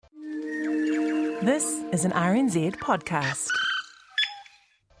This is an RNZ podcast.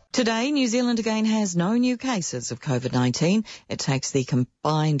 Today, New Zealand again has no new cases of COVID-19. It takes the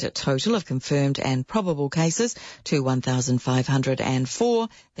combined total of confirmed and probable cases to 1,504.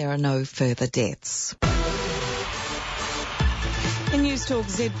 There are no further deaths. In News Talk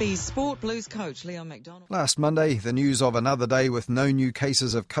ZB's Sport, Blues coach Leon McDonald. Last Monday, the news of another day with no new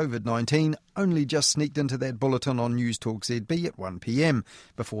cases of COVID-19 only just sneaked into that bulletin on News Talk ZB at 1 p.m.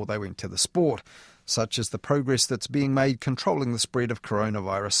 before they went to the sport. Such is the progress that's being made controlling the spread of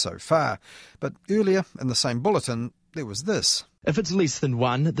coronavirus so far. But earlier in the same bulletin, there was this. If it's less than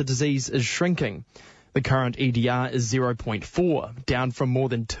 1, the disease is shrinking. The current EDR is 0.4, down from more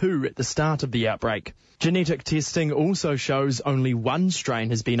than 2 at the start of the outbreak. Genetic testing also shows only 1 strain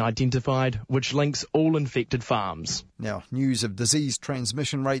has been identified, which links all infected farms. Now, news of disease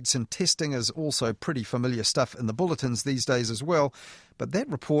transmission rates and testing is also pretty familiar stuff in the bulletins these days as well, but that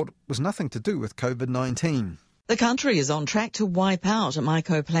report was nothing to do with COVID-19. The country is on track to wipe out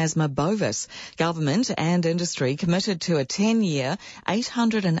Mycoplasma Bovis. Government and industry committed to a 10-year,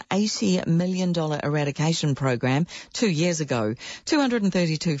 $880 million eradication program 2 years ago.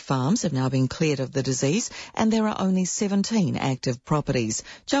 232 farms have now been cleared of the disease, and there are only 17 active properties.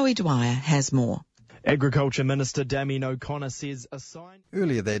 Joey Dwyer has more. Agriculture Minister Damien O'Connor says a sign...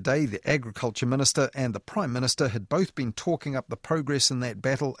 Earlier that day, the Agriculture Minister and the Prime Minister had both been talking up the progress in that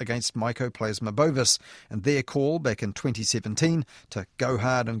battle against Mycoplasma Bovis, and their call back in 2017 to go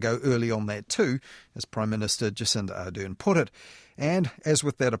hard and go early on that too, as Prime Minister Jacinda Ardern put it. And as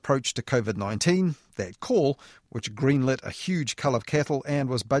with that approach to COVID-19, that call, which greenlit a huge cull of cattle and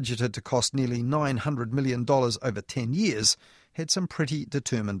was budgeted to cost nearly $900 million over 10 years, had some pretty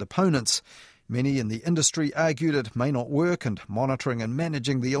determined opponents. Many in the industry argued it may not work and monitoring and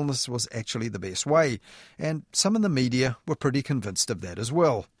managing the illness was actually the best way. And some in the media were pretty convinced of that as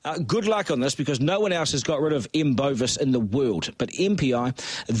well. Good luck on this because no one else has got rid of M. bovis in the world. But MPI,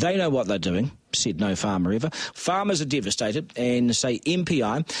 they know what they're doing. Said no farmer ever. Farmers are devastated and say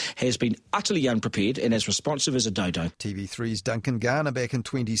MPI has been utterly unprepared and as responsive as a dodo. TV3's Duncan Garner back in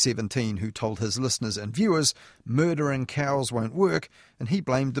 2017 who told his listeners and viewers murdering cows won't work, and he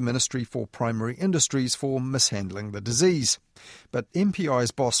blamed the Ministry for Primary Industries for mishandling the disease. But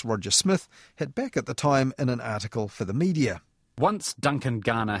MPI's boss Roger Smith had back at the time in an article for the media. Once Duncan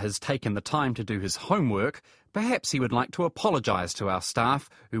Garner has taken the time to do his homework, perhaps he would like to apologise to our staff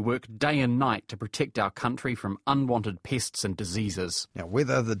who work day and night to protect our country from unwanted pests and diseases. Now,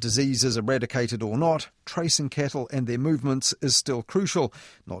 whether the disease is eradicated or not, tracing cattle and their movements is still crucial,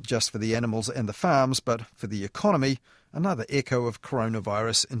 not just for the animals and the farms, but for the economy, another echo of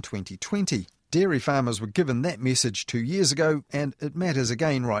coronavirus in 2020. Dairy farmers were given that message 2 years ago, and it matters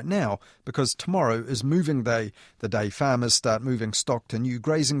again right now because tomorrow is moving day, the day farmers start moving stock to new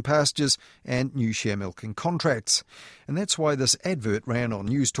grazing pastures and new share milking contracts. And that's why this advert ran on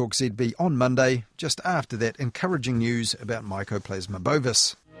News Talk ZB on Monday, just after that encouraging news about Mycoplasma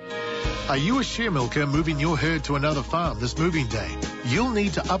Bovis. Are you a share milker moving your herd to another farm this moving day? You'll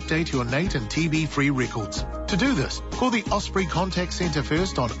need to update your NATE and TB-free records. To do this, call the Osprey Contact Centre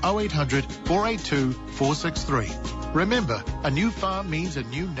first on 0800 482 463. Remember, a new farm means a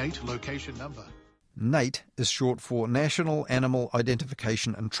new NATE location number. NATE is short for National Animal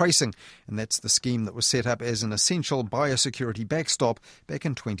Identification and Tracing, and that's the scheme that was set up as an essential biosecurity backstop back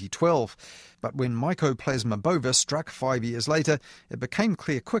in 2012. But when Mycoplasma Bovis struck 5 years later, it became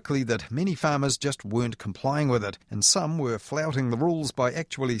clear quickly that many farmers just weren't complying with it, and some were flouting the rules by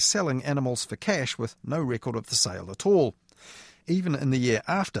actually selling animals for cash with no record of the sale at all. Even in the year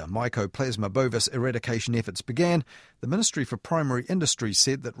after Mycoplasma Bovis eradication efforts began, the Ministry for Primary Industries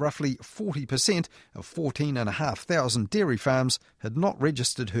said that roughly 40% of 14,500 dairy farms had not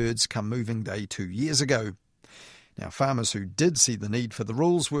registered herds come moving day 2 years ago. Now, farmers who did see the need for the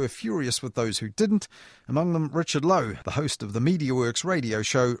rules were furious with those who didn't, among them Richard Lowe, the host of the MediaWorks radio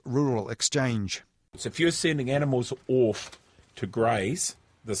show Rural Exchange. So if you're sending animals off to graze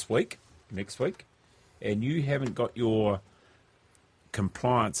this week, next week, and you haven't got your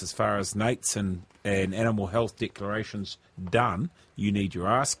compliance as far as NATEs and animal health declarations done, you need your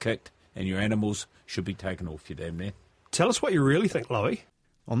ass kicked and your animals should be taken off you, damn man. Tell us what you really think, Lowy.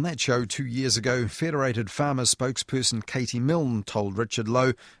 On that show 2 years ago, Federated Farmers spokesperson Katie Milne told Richard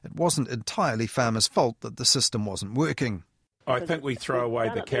Lowe it wasn't entirely farmers' fault that the system wasn't working. I think we throw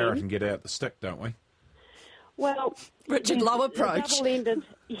away the carrot and get out the stick, don't we? Well, Richard Lowe approach. Double-ended.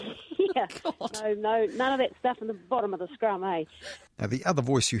 Yeah. No, none of that stuff in the bottom of the scrum, eh? Now, the other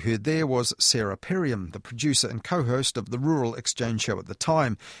voice you heard there was Sarah Perriam, the producer and co-host of the Rural Exchange show at the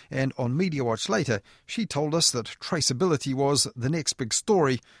time. And on Media Watch later, she told us that traceability was the next big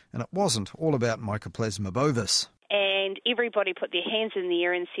story, and it wasn't all about Mycoplasma bovis. And everybody put their hands in the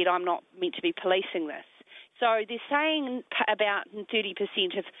air and said, I'm not meant to be policing this. So they're saying about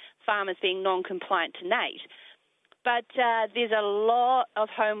 30% of farmers being non-compliant to NATE. But there's a lot of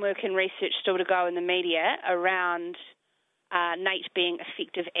homework and research still to go in the media around NATE being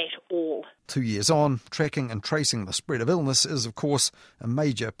effective at all. 2 years on, tracking and tracing the spread of illness is, of course, a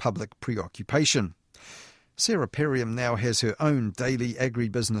major public preoccupation. Sarah Perriam now has her own daily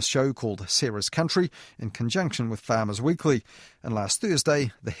agribusiness show called Sarah's Country in conjunction with Farmers Weekly. And last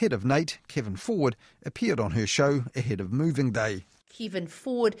Thursday, the head of NATE, Kevin Ford, appeared on her show ahead of Moving Day. Kevin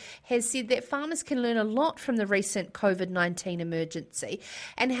Ford has said that farmers can learn a lot from the recent COVID-19 emergency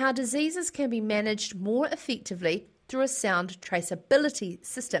and how diseases can be managed more effectively through a sound traceability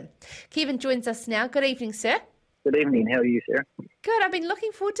system. Kevin joins us now. Good evening, sir. Good evening. How are you, Sarah? Good. I've been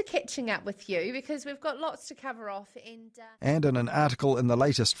looking forward to catching up with you because we've got lots to cover off. And in an article in the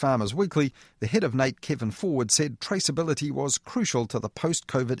latest Farmers Weekly, the head of NATE, Kevin Ford, said traceability was crucial to the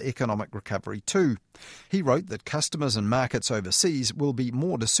post-COVID economic recovery too. He wrote that customers and markets overseas will be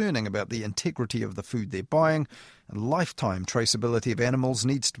more discerning about the integrity of the food they're buying, and lifetime traceability of animals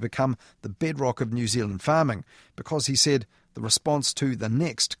needs to become the bedrock of New Zealand farming because, he said, the response to the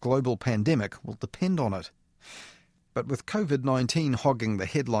next global pandemic will depend on it. But with COVID-19 hogging the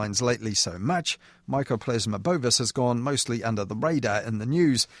headlines lately so much, Mycoplasma bovis has gone mostly under the radar in the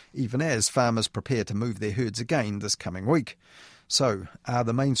news, even as farmers prepare to move their herds again this coming week. So, are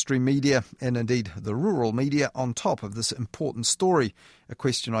the mainstream media, and indeed the rural media, on top of this important story? A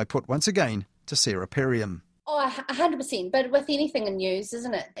question I put once again to Sarah Perriam. Oh, 100%. But with anything in news,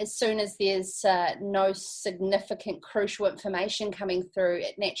 isn't it? As soon as there's no significant crucial information coming through,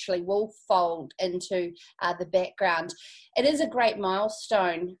 it naturally will fold into the background. It is a great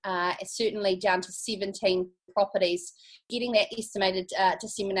milestone, certainly down to 17 properties, getting that estimated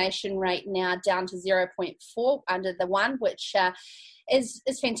dissemination rate now down to 0.4 under the 1, which is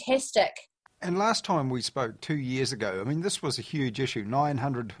fantastic. And last time we spoke 2 years ago, I mean, this was a huge issue.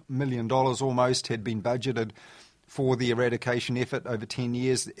 $900 million almost had been budgeted for the eradication effort over 10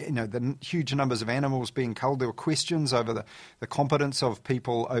 years. You know, the huge numbers of animals being culled. There were questions over the competence of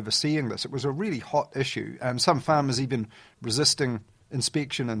people overseeing this. It was a really hot issue. Some farmers even resisting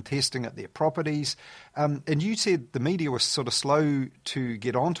inspection and testing at their properties. And you said the media was sort of slow to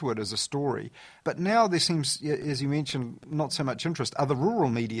get onto it as a story. But now there seems, as you mentioned, not so much interest. Are the rural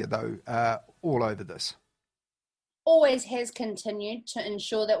media, though, all over this? Always has continued to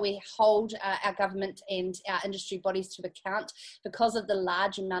ensure that we hold our government and our industry bodies to account because of the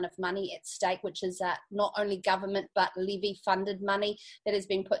large amount of money at stake, which is not only government but levy-funded money that has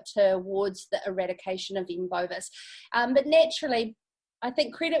been put towards the eradication of M. bovis. But naturally, I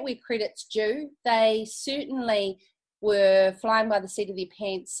think credit where credit's due. They certainly were flying by the seat of their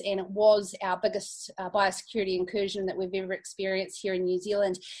pants, and it was our biggest biosecurity incursion that we've ever experienced here in New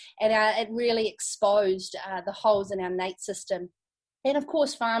Zealand. And it really exposed the holes in our NATE system. And of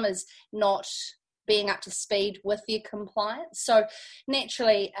course, farmers not being up to speed with their compliance. So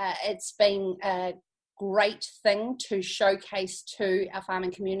naturally, it's been a great thing to showcase to our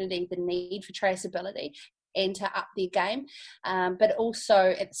farming community the need for traceability and to up their game, but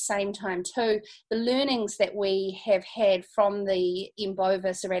also at the same time too, the learnings that we have had from the M.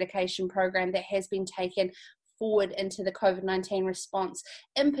 bovis eradication program that has been taken forward into the COVID-19 response,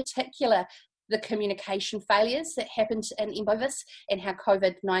 in particular the communication failures that happened in M. bovis and how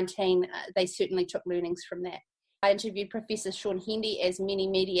COVID-19, they certainly took learnings from that. I interviewed Professor Sean Hendy, as many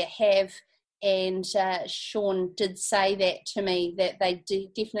media have, and Sean did say that to me, that they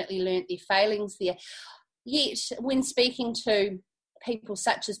definitely learnt their failings there. Yet, when speaking to people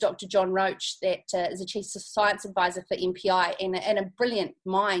such as Dr. John Roach, that is a Chief Science Advisor for MPI and a brilliant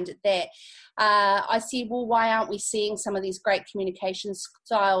mind at that, I said, well, why aren't we seeing some of these great communication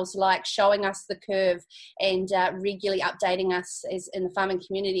styles like showing us the curve and regularly updating us as in the farming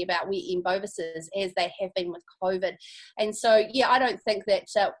community about where M. bovis is, as they have been with COVID? And so, yeah, I don't think that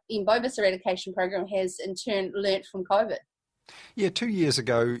M. bovis eradication program has in turn learnt from COVID. Yeah, 2 years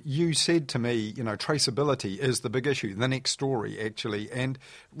ago, you said to me, you know, traceability is the big issue, the next story, actually. And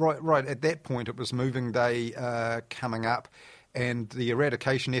right at that point, it was Moving Day coming up, and the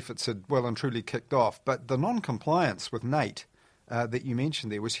eradication efforts had well and truly kicked off. But the non-compliance with NATE that you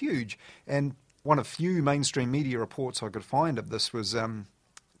mentioned there was huge. And one of few mainstream media reports I could find of this was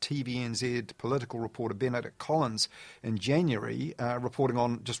TVNZ political reporter Benedict Collins in January, reporting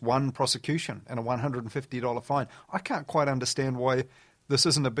on just one prosecution and a $150 fine. I can't quite understand why this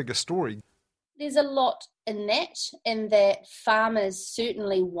isn't a bigger story. There's a lot in that farmers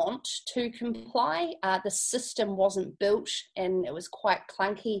certainly want to comply. The system wasn't built and it was quite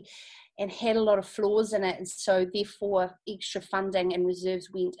clunky and had a lot of flaws in it, and so therefore extra funding and reserves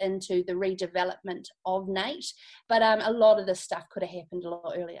went into the redevelopment of NAIT. But a lot of this stuff could have happened a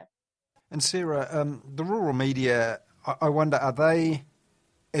lot earlier. And Sarah, the rural media, I wonder, are they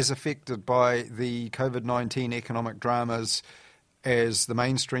as affected by the COVID-19 economic dramas as the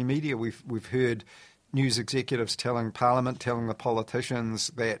mainstream media? We've heard news executives telling Parliament, telling the politicians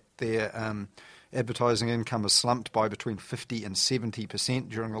that their advertising income has slumped by between 50 and 70%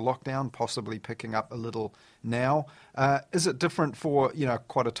 during the lockdown, possibly picking up a little now. Is it different for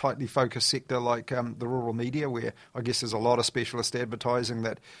quite a tightly focused sector like the rural media, where I guess there's a lot of specialist advertising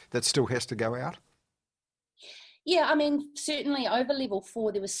that still has to go out? Yeah, I mean, certainly over level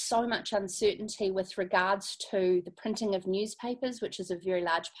 4, there was so much uncertainty with regards to the printing of newspapers, which is a very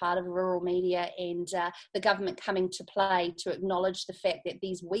large part of rural media, and the government coming to play to acknowledge the fact that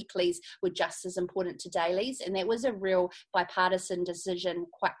these weeklies were just as important to dailies. And that was a real bipartisan decision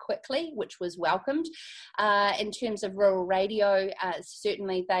quite quickly, which was welcomed. In terms of rural radio,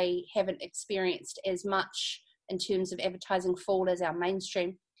 certainly they haven't experienced as much in terms of advertising fall as our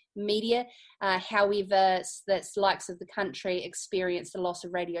mainstream media. However, the likes of the country experienced the loss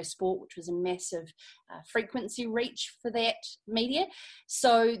of radio sport, which was a massive frequency reach for that media.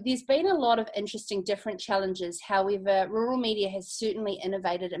 So there's been a lot of interesting different challenges. However, rural media has certainly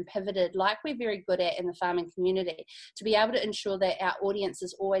innovated and pivoted, like we're very good at in the farming community, to be able to ensure that our audience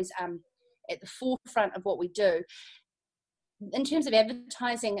is always at the forefront of what we do. In terms of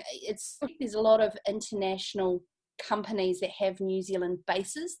advertising, there's a lot of international companies that have New Zealand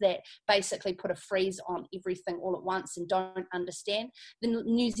bases that basically put a freeze on everything all at once and don't understand. The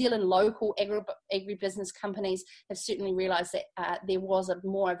New Zealand local agribusiness companies have certainly realised that there was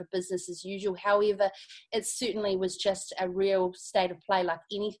more of a business as usual. However, it certainly was just a real state of play like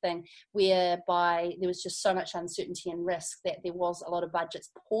anything, whereby there was just so much uncertainty and risk that there was a lot of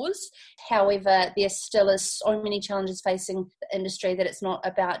budgets paused. However, there still is so many challenges facing the industry that it's not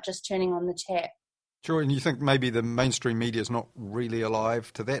about just turning on the tap. Sure, and you think maybe the mainstream media is not really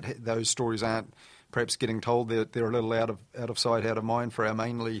alive to that? Those stories aren't perhaps getting told. They're a little out of sight, out of mind for our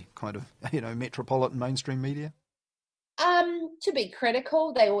mainly kind of metropolitan mainstream media? To be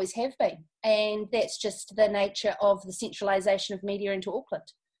critical, they always have been. And that's just the nature of the centralisation of media into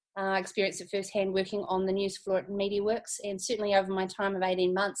Auckland. I experienced it firsthand working on the news floor at MediaWorks, and certainly over my time of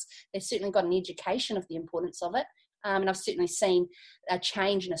 18 months, they've certainly got an education of the importance of it. And I've certainly seen a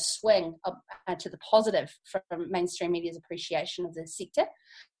change and a swing to the positive from mainstream media's appreciation of the sector.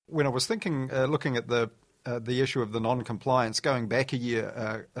 When I was thinking, looking at the issue of the non-compliance, going back a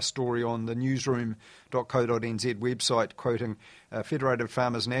year, a story on the newsroom.co.nz website quoting Federated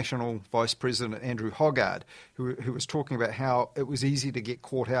Farmers National Vice President Andrew Hoggard, who was talking about how it was easy to get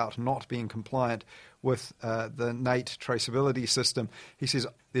caught out not being compliant with the NAIT traceability system. He says,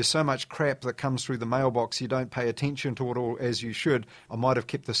 there's so much crap that comes through the mailbox, you don't pay attention to it all as you should. I might have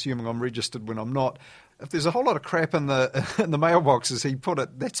kept assuming I'm registered when I'm not. If there's a whole lot of crap in the mailbox, as he put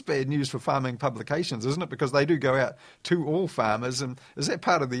it, that's bad news for farming publications, isn't it? Because they do go out to all farmers, and is that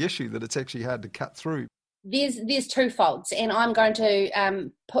part of the issue, that it's actually hard to cut through? There's two faults, and I'm going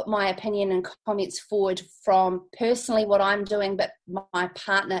to put my opinion and comments forward from personally what I'm doing, but my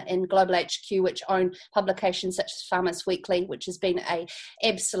partner in Global HQ, which own publications such as Farmers Weekly, which has been a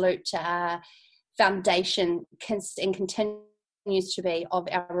absolute foundation and continues to be of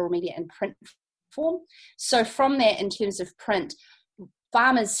our rural media and print form. So from that, in terms of print,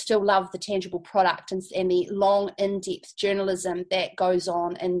 farmers still love the tangible product and the long, in-depth journalism that goes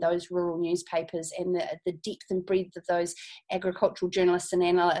on in those rural newspapers, and the depth and breadth of those agricultural journalists and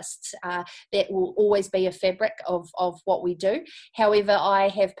analysts. That will always be a fabric of what we do. However, I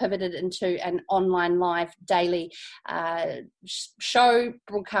have pivoted into an online live daily show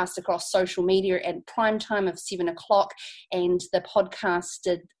broadcast across social media at prime time of 7 o'clock, and the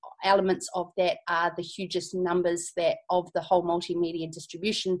podcasted elements of that are the hugest numbers that of the whole multimedia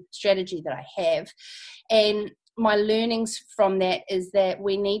distribution strategy that I have. And my learnings from that is that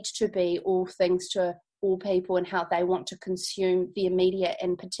we need to be all things to all people and how they want to consume their media.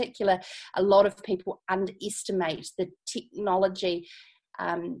 In particular, a lot of people underestimate the technology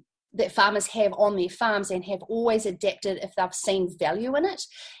that farmers have on their farms and have always adapted if they've seen value in it.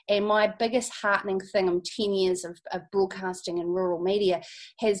 And my biggest heartening thing in 10 years of broadcasting in rural media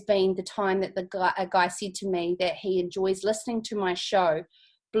has been the time that a guy said to me that he enjoys listening to my show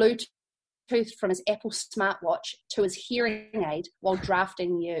Bluetooth from his Apple smartwatch to his hearing aid while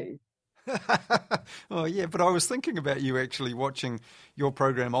drafting you. Oh, yeah, but I was thinking about you actually watching your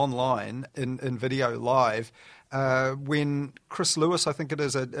program online in video live when Chris Lewis, I think it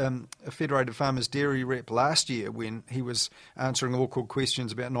is, a Federated Farmers Dairy rep last year, when he was answering awkward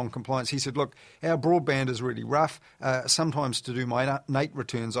questions about non-compliance, he said, look, our broadband is really rough. Sometimes to do my NATE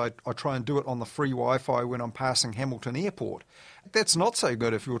returns, I try and do it on the free Wi-Fi when I'm passing Hamilton Airport. That's not so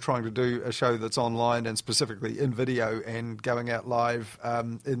good if you're trying to do a show that's online and specifically in video and going out live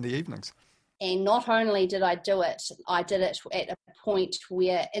in the evenings. And not only did I do it, I did it at a point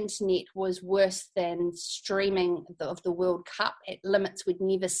where internet was worse than streaming of the World Cup at limits we'd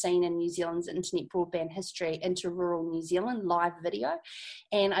never seen in New Zealand's internet broadband history into rural New Zealand, live video.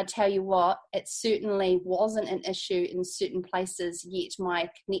 And I tell you what, it certainly wasn't an issue in certain places, yet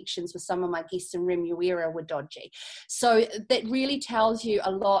my connections with some of my guests in Remuera were dodgy. So that really tells you a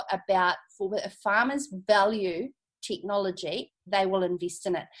lot about, for if farmers value technology, they will invest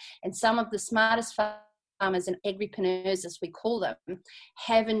in it. And some of the smartest farmers and agripreneurs, as we call them,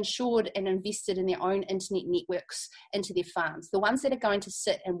 have insured and invested in their own internet networks into their farms. The ones that are going to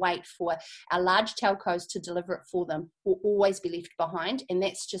sit and wait for our large telcos to deliver it for them will always be left behind. And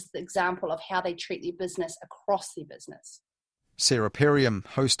that's just the example of how they treat their business across their business. Sarah Perriam,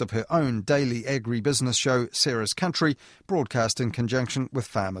 host of her own daily agri-business show, Sarah's Country, broadcast in conjunction with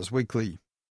Farmers Weekly.